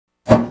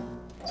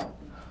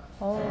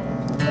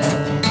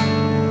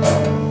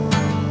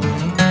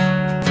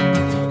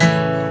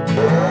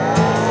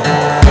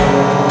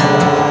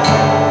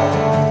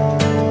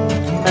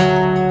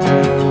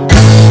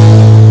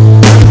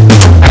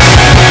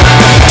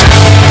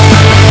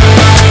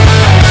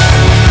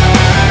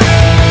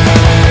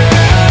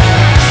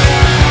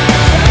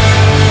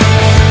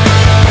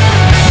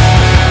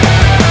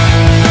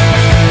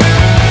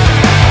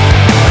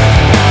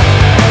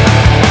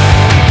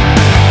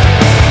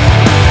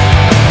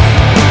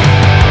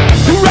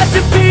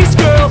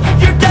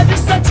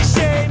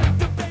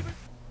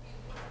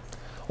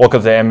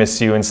Welcome to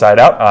MSU Inside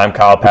Out. I'm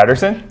Kyle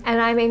Patterson.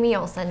 And I'm Amy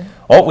Olson.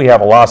 Well, we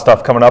have a lot of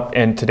stuff coming up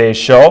in today's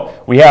show.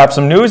 We have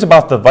some news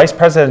about the vice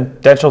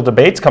presidential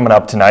debates coming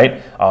up tonight.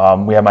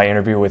 We have my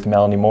interview with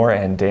Melanie Moore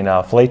and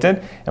Dana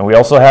Flayton. And we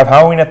also have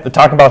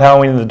talking about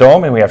Halloween in the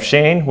Dome. And we have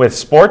Shane with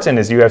sports and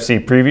his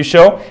UFC preview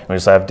show. And we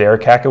also have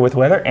Derek Hacka with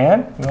weather.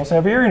 And we also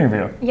have your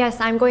interview.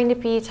 Yes, I'm going to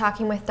be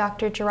talking with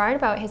Dr. Gerard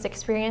about his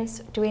experience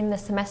doing the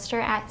semester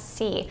at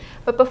sea.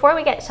 But before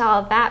we get to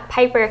all of that,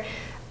 Piper,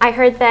 I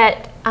heard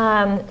that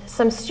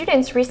some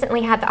students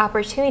recently had the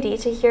opportunity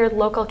to hear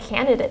local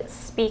candidates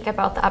speak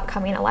about the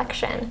upcoming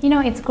election. You know,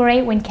 it's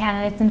great when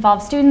candidates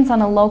involve students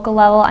on a local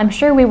level. I'm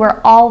sure we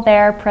were all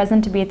there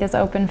present to be at this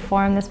open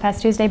forum this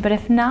past Tuesday, but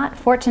if not,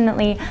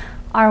 fortunately,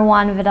 our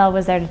Juan Vidal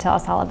was there to tell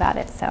us all about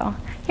it. So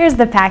here's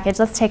the package.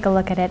 Let's take a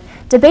look at it.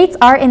 Debates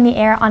are in the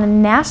air on a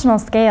national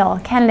scale.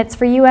 Candidates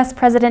for U.S.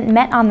 President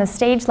met on the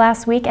stage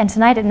last week, and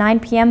tonight at 9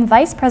 p.m.,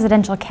 vice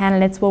presidential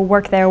candidates will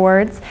work their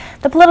words.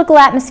 The political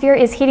atmosphere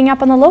is heating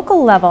up on the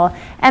local level.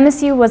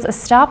 MSU was a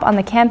stop on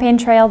the campaign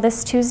trail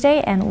this Tuesday,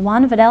 and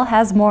Juan Vidal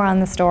has more on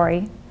the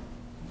story.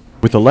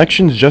 With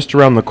elections just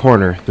around the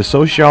corner, the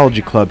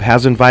Sociology Club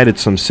has invited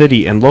some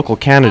city and local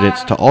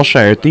candidates to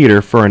Alshire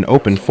Theater for an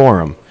open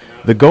forum.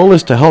 The goal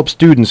is to help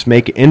students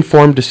make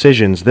informed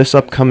decisions this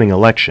upcoming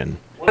election.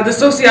 The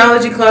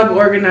Sociology Club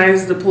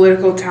organized the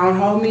political town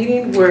hall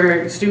meeting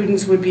where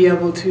students would be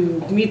able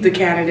to meet the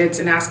candidates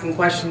and ask them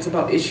questions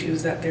about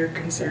issues that they're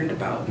concerned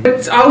about.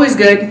 It's always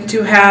good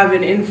to have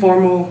an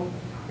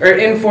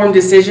informed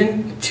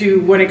decision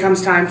to when it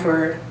comes time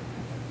for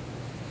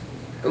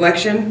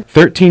election.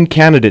 13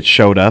 candidates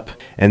showed up,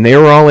 and they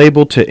were all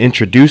able to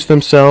introduce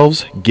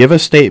themselves, give a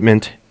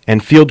statement,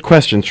 and field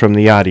questions from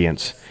the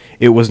audience.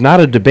 It was not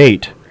a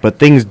debate, but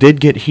things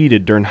did get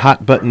heated during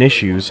hot-button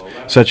issues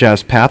such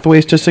as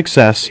pathways to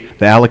success,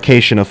 the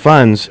allocation of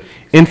funds,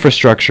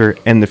 infrastructure,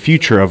 and the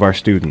future of our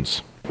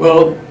students.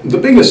 Well, the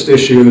biggest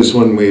issue is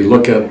when we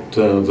look at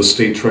the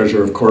state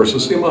treasurer, of course,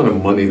 is the amount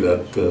of money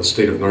that the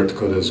state of North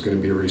Dakota is going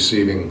to be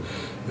receiving,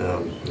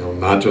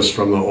 not just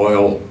from the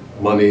oil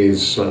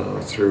monies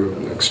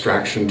through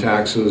extraction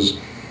taxes,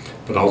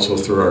 but also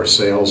through our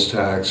sales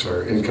tax,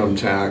 our income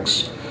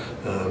tax.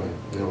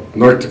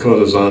 North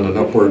Dakota is on an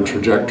upward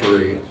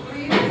trajectory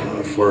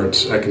for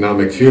its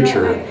economic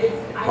future.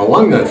 How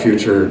long that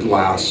future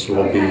lasts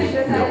will be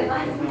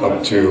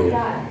up to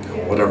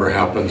whatever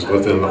happens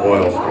within the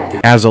oil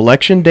field. As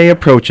election day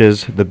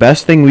approaches, the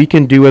best thing we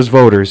can do as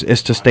voters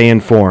is to stay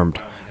informed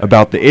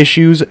about the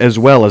issues as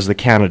well as the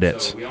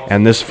candidates.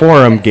 And this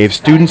forum gave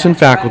students and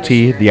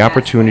faculty the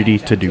opportunity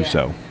to do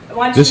so.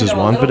 This is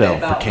Juan Vidal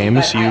for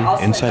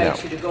KMSU Inside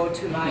Out.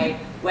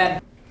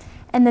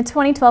 And the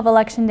 2012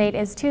 election date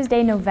is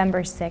Tuesday,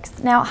 November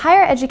 6th. Now,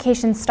 higher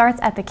education starts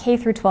at the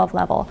K-12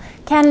 level.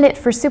 Candidate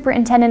for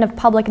Superintendent of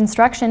Public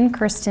Instruction,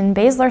 Kirsten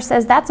Baszler,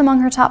 says that's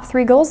among her top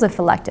 3 goals if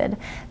elected.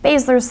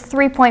 Baszler's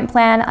 3-point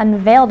plan,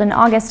 unveiled in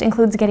August,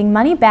 includes getting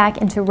money back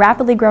into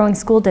rapidly growing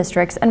school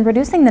districts and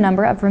reducing the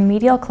number of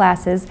remedial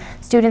classes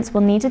students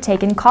will need to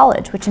take in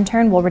college, which in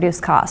turn will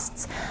reduce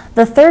costs.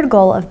 The third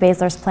goal of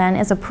Baszler's plan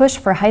is a push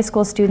for high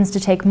school students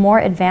to take more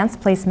advanced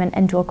placement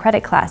and dual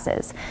credit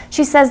classes.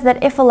 She says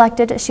that if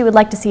elected, she would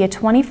like to see a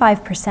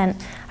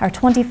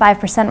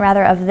 25%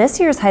 rather of this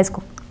year's high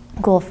school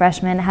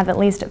freshmen have at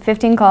least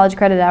 15 college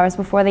credit hours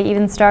before they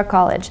even start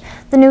college.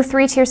 The new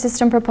 3-tier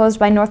system proposed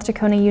by North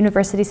Dakota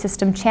University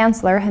System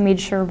Chancellor Hamid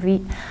Shirvani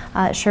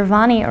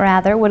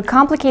would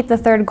complicate the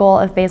third goal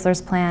of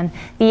Baszler's plan.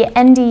 The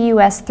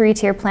NDUS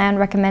 3-tier plan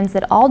recommends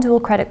that all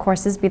dual credit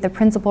courses be the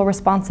principal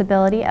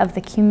responsibility of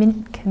the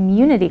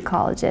community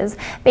colleges.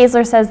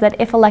 Baszler says that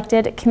if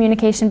elected,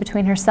 communication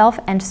between herself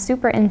and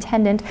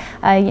superintendent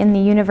in the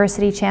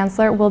university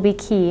chancellor will be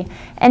key.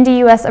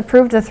 NDUS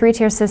approved the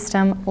 3-tier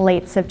system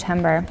late September.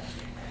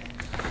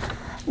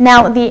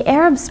 Now, the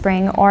Arab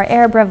Spring, or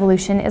Arab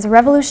Revolution, is a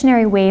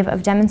revolutionary wave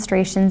of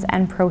demonstrations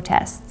and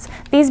protests.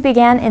 These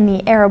began in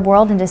the Arab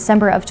world in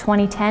December of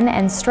 2010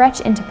 and stretch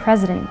into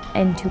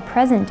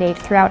present date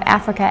throughout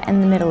Africa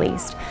and the Middle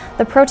East.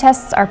 The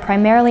protests are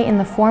primarily in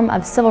the form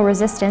of civil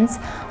resistance.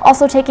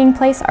 Also taking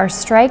place are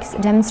strikes,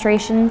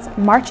 demonstrations,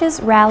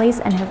 marches, rallies,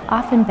 and have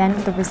often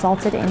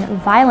resulted in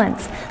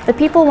violence. The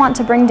people want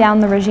to bring down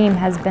the regime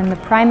has been the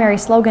primary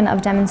slogan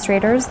of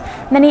demonstrators.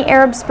 Many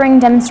Arab Spring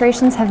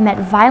demonstrations have met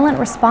violent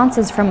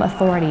responses from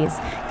authorities.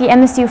 The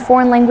MSU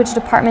Foreign Language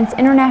Department's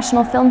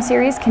international film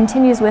series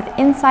continues with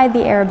Inside the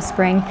the Arab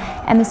Spring.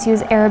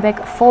 MSU's Arabic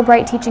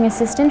Fulbright teaching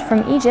assistant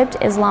from Egypt,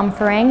 Islam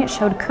Farang,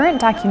 showed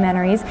current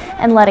documentaries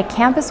and led a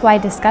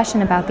campus-wide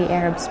discussion about the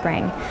Arab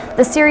Spring,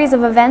 the series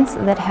of events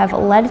that have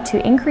led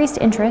to increased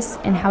interest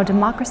in how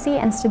democracy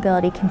and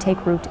stability can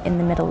take root in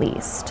the Middle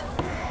East.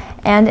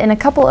 And in a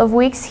couple of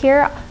weeks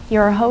here,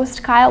 your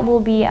host, Kyle,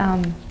 will be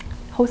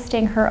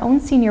hosting her own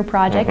senior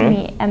project in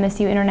the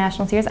MSU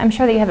International Series. I'm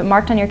sure that you have it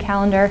marked on your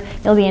calendar.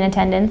 You'll be in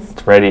attendance.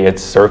 It's ready.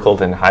 It's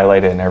circled and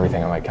highlighted and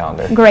everything on my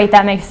calendar. Great.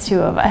 That makes two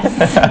of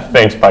us.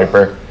 Thanks,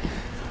 Piper.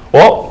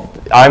 Well,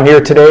 I'm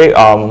here today.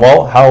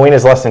 Well, Halloween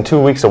is less than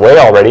 2 weeks away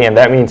already, and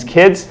that means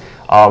kids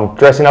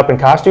dressing up in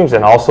costumes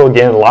and also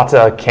getting lots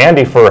of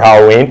candy for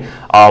Halloween.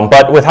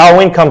 But with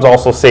Halloween comes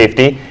also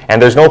safety,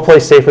 and there's no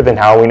place safer than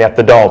Halloween at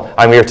the Dome.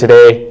 I'm here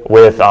today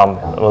with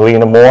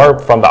Melina Moore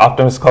from the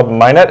Optimist Club of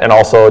Minot and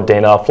also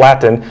Dana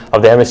Flatten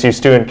of the MSU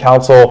Student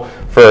Council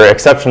for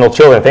Exceptional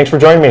Children. Thanks for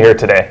joining me here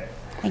today.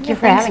 Thank you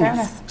for having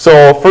us.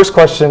 So first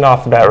question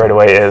off the bat right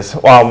away is,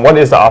 what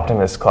is the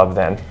Optimist Club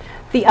then?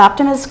 The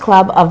Optimist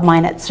Club of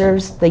Minot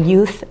serves the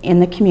youth in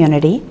the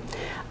community.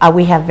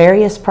 We have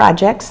various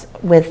projects,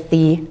 with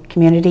the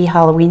community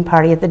Halloween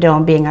party at the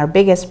Dome being our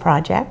biggest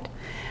project.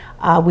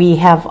 We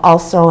have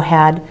also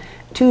had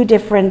 2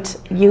 different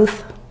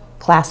youth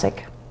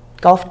classic,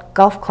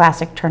 golf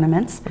classic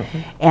tournaments,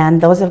 and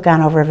those have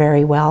gone over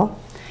very well.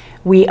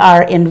 We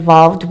are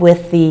involved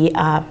with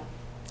the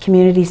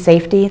community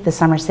safety, the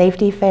summer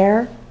safety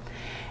fair,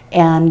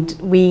 and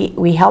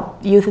we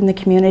help youth in the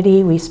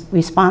community.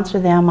 We sponsor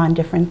them on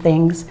different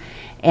things,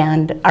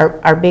 and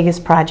our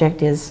biggest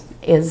project is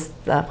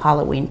the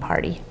Halloween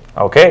party.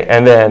 Okay,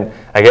 and then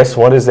I guess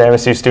what is the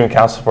MSU Student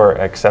Council for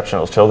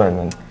Exceptional Children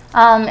then?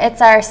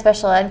 It's our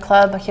special ed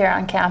club here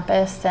on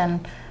campus,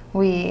 and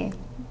we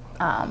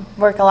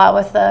work a lot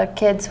with the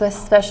kids with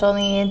special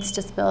needs,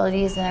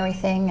 disabilities, and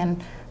everything,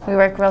 and we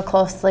work real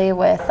closely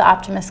with the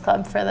Optimist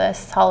Club for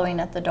this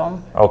Halloween at the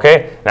Dome.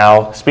 Okay,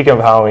 now speaking of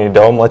Halloween at the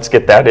Dome, let's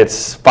get that.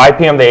 It's 5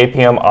 p.m. to 8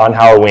 p.m. on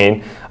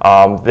Halloween.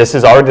 This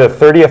is already the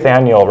 30th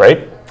annual,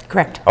 right?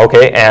 Correct.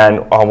 Okay,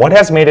 and what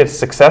has made it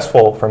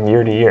successful from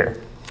year to year?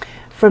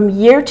 From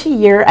year to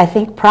year, I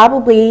think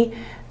probably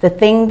the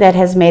thing that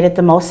has made it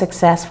the most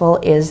successful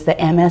is the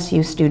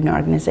MSU student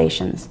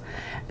organizations,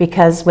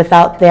 because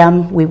without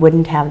them, we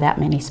wouldn't have that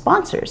many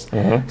sponsors.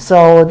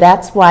 So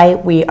that's why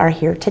we are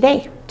here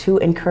today, to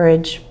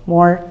encourage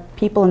more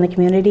people in the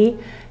community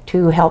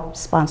to help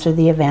sponsor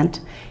the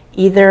event,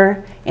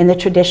 either in the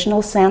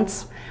traditional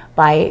sense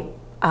by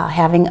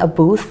having a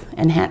booth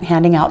and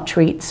handing out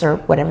treats or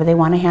whatever they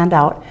want to hand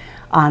out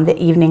on the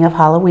evening of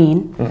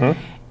Halloween.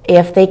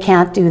 If they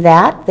can't do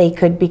that, they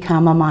could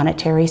become a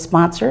monetary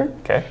sponsor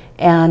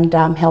and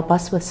help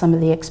us with some of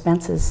the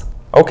expenses.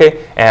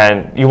 Okay,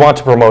 and you want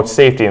to promote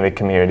safety in the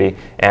community,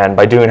 and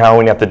by doing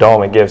Halloween at the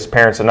Dome, it gives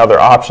parents another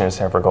option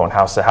instead of going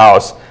house to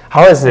house.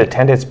 How has the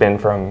attendance been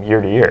from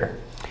year to year?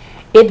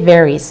 It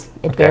varies.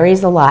 It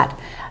varies a lot.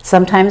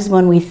 Sometimes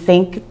when we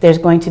think there's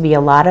going to be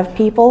a lot of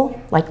people,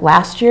 like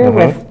last year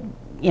with,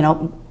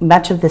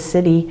 much of the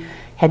city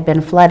had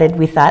been flooded,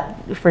 we thought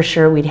for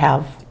sure we'd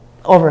have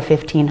over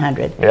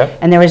 1,500.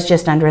 And there was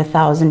just under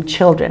 1,000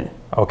 children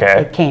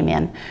that came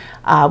in.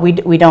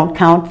 We don't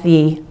count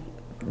the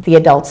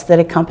adults that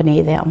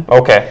accompany them.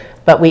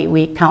 But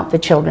we count the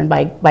children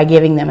by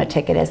giving them a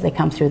ticket as they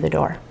come through the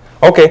door.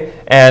 Okay,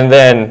 and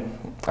then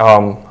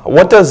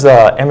what does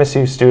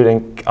MSU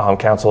Student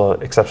Council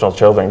Exceptional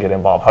Children get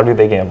involved? How do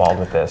they get involved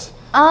with this?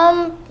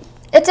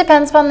 It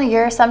depends upon the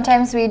year.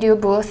 Sometimes we do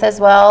booth as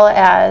well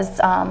as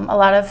a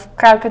lot of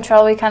crowd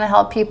control. We kind of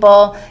help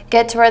people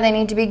get to where they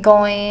need to be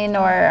going,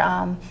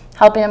 or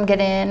helping them get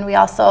in. We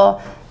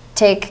also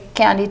take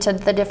candy to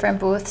the different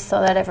booths so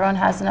that everyone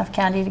has enough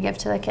candy to give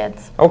to the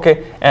kids.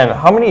 Okay, and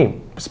how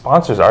many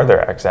sponsors are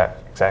there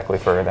exactly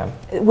for them?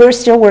 We're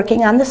still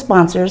working on the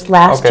sponsors.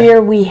 Last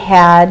year we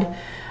had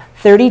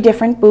 30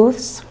 different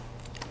booths,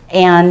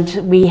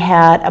 and we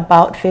had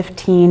about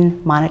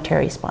 15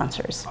 monetary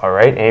sponsors. All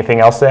right, anything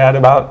else to add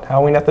about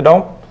Halloween at the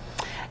Dome?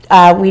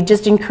 We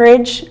just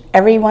encourage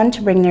everyone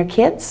to bring their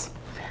kids.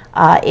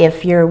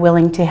 If you're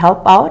willing to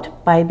help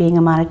out by being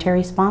a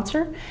monetary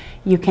sponsor,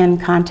 you can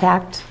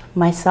contact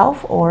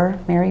myself or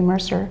Mary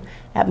Mercer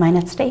at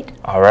Minot State.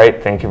 All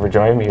right, thank you for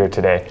joining me here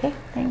today. Okay,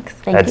 thanks.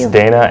 Thank you. That's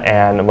Dana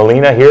and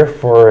Melina here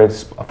for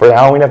the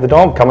Halloween at the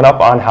Dome, coming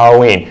up on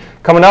Halloween.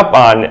 Coming up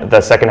on the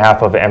second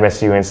half of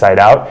MSU Inside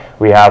Out,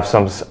 we have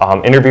some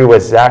interview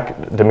with Zach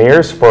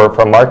Demers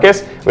from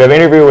Marcus. We have an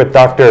interview with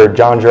Dr.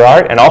 John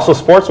Gerard, and also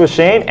Sports with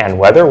Shane and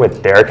Weather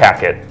with Derek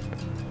Hackett.